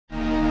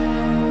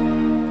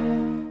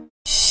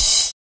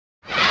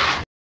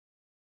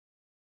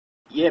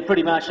Yeah,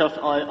 pretty much.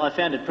 I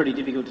found it pretty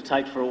difficult to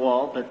take for a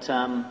while, but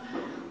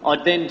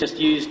I then just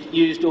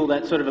used all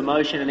that sort of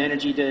emotion and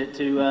energy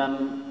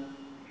to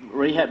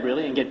rehab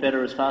really and get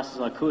better as fast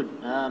as I could.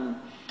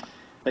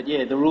 But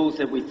yeah, the rules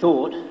that we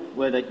thought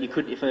were that you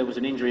could, if there was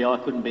an injury, I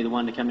couldn't be the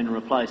one to come in and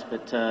replace.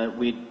 But I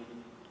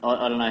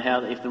don't know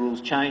how if the rules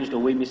changed or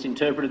we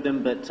misinterpreted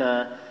them, but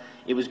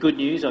it was good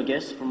news, I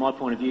guess, from my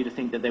point of view, to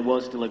think that there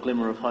was still a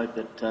glimmer of hope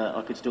that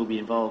I could still be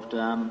involved.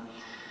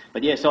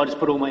 But yeah, so I just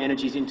put all my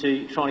energies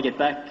into trying to get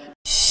back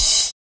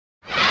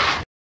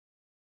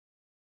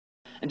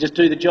and just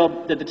do the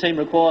job that the team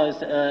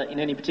requires in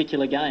any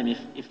particular game.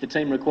 If the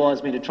team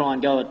requires me to try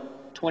and go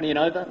at 20 and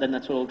over, then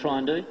that's what I'll try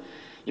and do.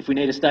 If we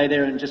need to stay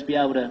there and just be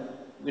able to,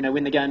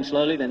 win the game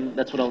slowly, then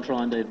that's what I'll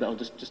try and do.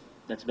 But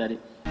that's about it.